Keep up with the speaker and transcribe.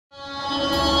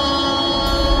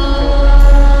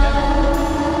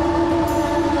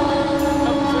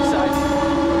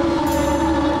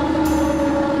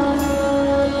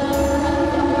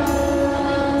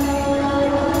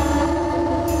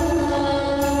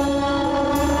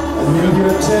Give your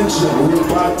attention. We're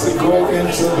about to go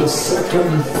into the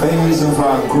second phase of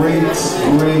our great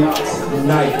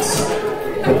night.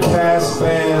 The cast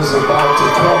band's about to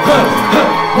come.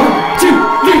 1,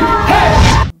 2, 3,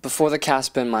 hey! Before the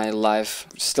cast band, my life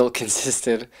still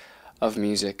consisted of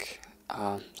music.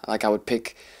 Like I would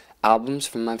pick albums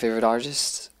from my favorite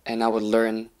artists, and I would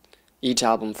learn each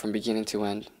album from beginning to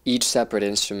end, each separate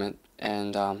instrument,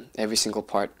 and every single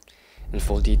part in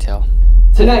full detail.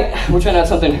 Tonight, we're trying out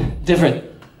something different.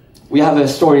 We have a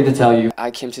story to tell you.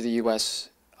 I came to the US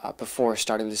before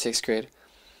starting the 6th grade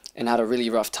and had a really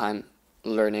rough time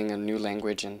learning a new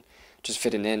language and just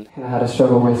fitting in. And I had a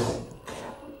struggle with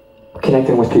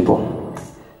connecting with people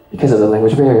because of the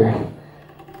language barrier.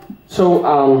 So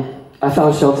I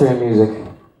found shelter in music.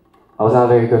 I was not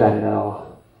very good at it at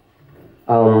all.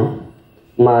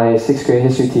 My 6th grade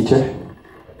history teacher,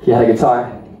 he had a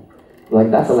guitar.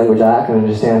 Like, that's a language I can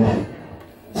understand.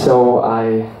 So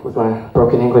with my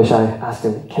broken English, I asked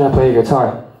him, can I play your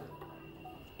guitar?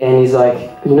 And he's like,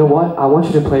 you know what? I want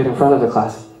you to play it in front of the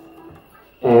class.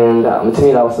 And to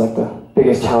me, that was like the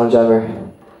biggest challenge ever.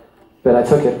 But I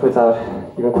took it without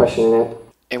even questioning it.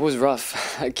 It was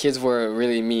rough. Kids were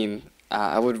really mean.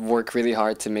 I would work really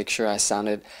hard to make sure I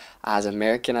sounded as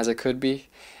American as I could be.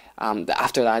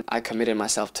 After that, I committed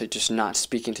myself to just not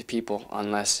speaking to people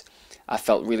unless I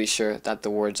felt really sure that the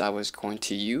words I was going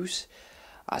to use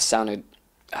sounded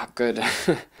good.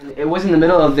 It was in the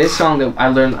middle of this song that I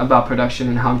learned about production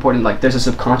and how important, like, there's a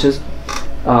subconscious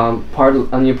part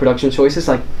on your production choices,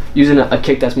 like using a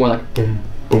kick that's more like boom,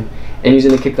 boom, and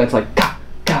using a kick that's like ka,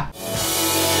 ka.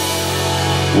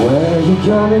 Where you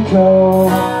gonna go?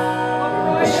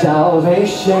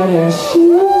 Salvation is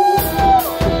you.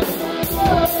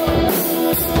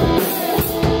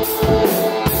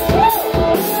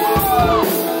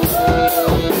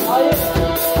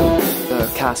 The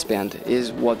cast band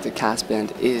is what the cast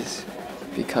band is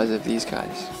because of these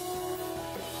guys.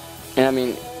 And I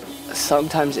mean,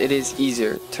 sometimes it is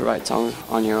easier to write songs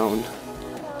on your own,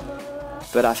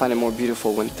 but I find it more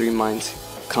beautiful when 3 minds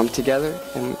come together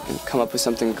and come up with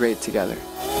something great together.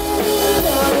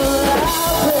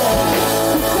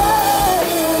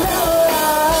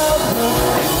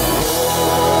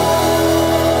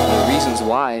 The reasons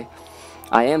why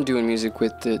I am doing music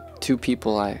with the 2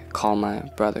 people I call my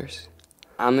brothers.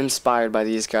 I'm inspired by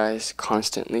these guys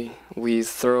constantly. We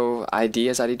throw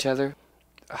ideas at each other,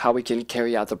 how we can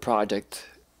carry out the project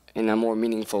in a more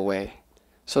meaningful way.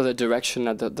 So the direction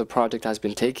that the project has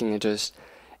been taking,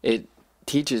 it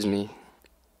teaches me,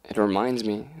 it reminds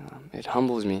me, it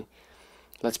humbles me,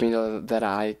 lets me know that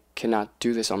I cannot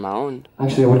do this on my own.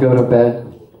 Actually, I would go to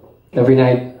bed every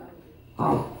night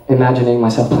imagining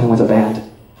myself playing with a band.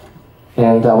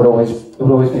 And it would always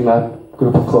be my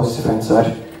group of closest friends, so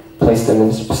I'd place them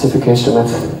in specific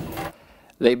instruments.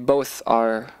 They both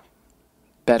are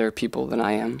better people than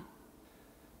I am.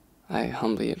 I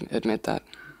humbly admit that.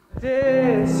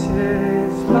 This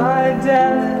is my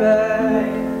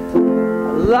deathbed,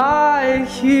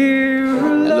 like you.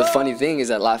 And the funny thing is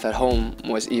that life at home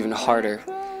was even harder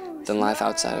than life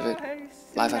outside of it.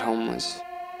 Life at home was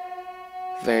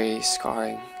very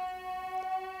scarring.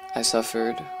 I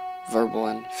suffered verbal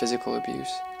and physical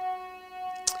abuse.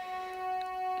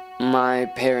 My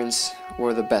parents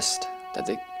were the best that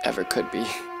they ever could be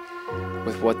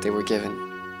with what they were given.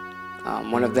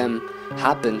 One of them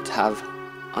happened to have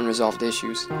unresolved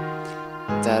issues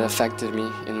that affected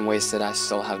me in ways that I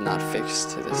still have not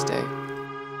fixed to this day.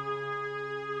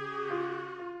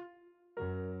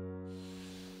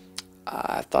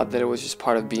 I thought that it was just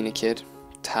part of being a kid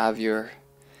to have your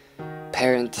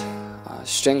parent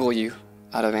strangle you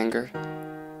out of anger,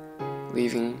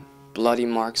 leaving bloody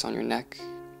marks on your neck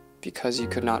because you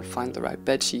could not find the right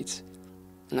bed sheets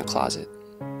in the closet.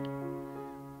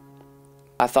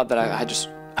 I thought that I just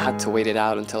had to wait it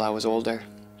out until I was older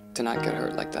to not get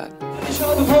hurt like that.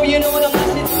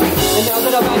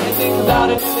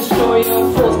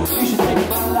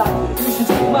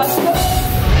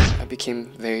 I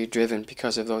became very driven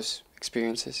because of those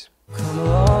experiences. Come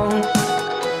along.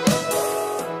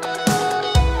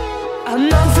 I'm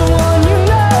not the one you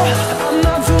know. I'm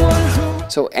not the one who.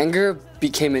 So anger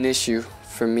became an issue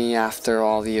for me after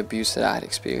all the abuse that I had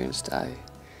experienced. I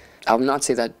would not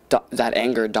say that that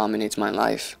anger dominates my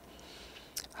life.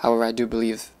 However, I do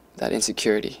believe that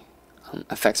insecurity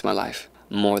affects my life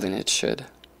more than it should.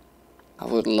 I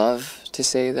would love to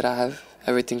say that I have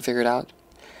everything figured out,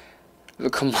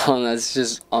 but come on, that's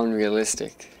just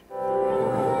unrealistic.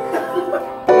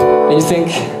 And you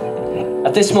think,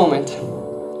 at this moment,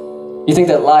 you think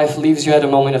that life leaves you at a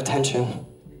moment of tension.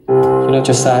 You know,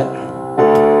 just that.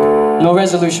 No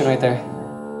resolution right there.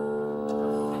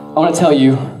 I want to tell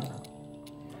you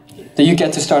that you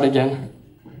get to start again.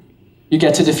 You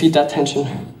get to defeat that tension.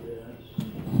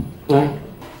 Right?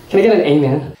 Can I get an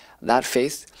amen? That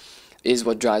faith is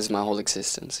what drives my whole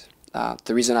existence.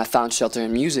 The reason I found shelter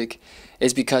in music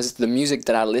is because the music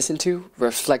that I listened to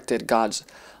reflected God's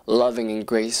loving and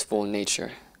graceful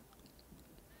nature.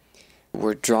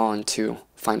 We're drawn to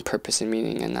find purpose and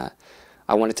meaning, and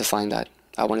I wanted to find that.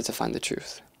 I wanted to find the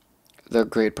truth. The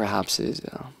great perhaps is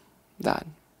that.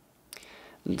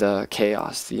 The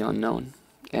chaos, the unknown.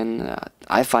 And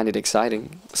I find it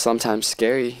exciting, sometimes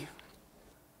scary.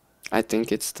 I think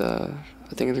the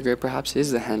great perhaps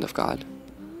is the hand of God,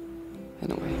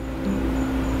 in a way.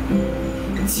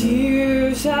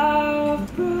 Tears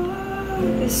I've brought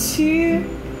is here.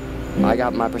 I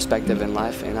got my perspective in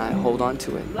life and I hold on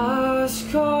to it. Last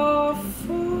call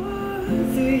for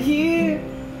the year.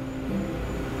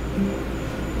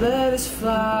 Let us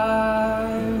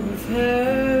fly with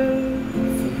heavy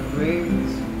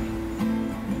wings.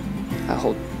 I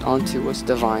hold on to what's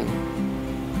divine.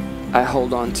 I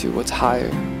hold on to what's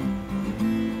higher.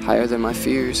 Higher than my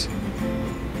fears.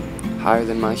 Higher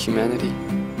than my humanity.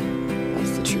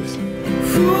 That's the truth.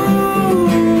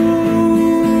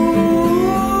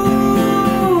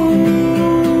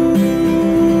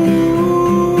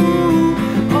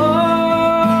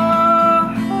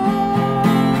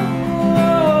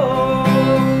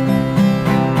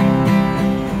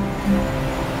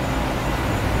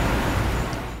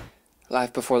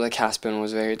 Life before the Caspian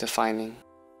was very defining.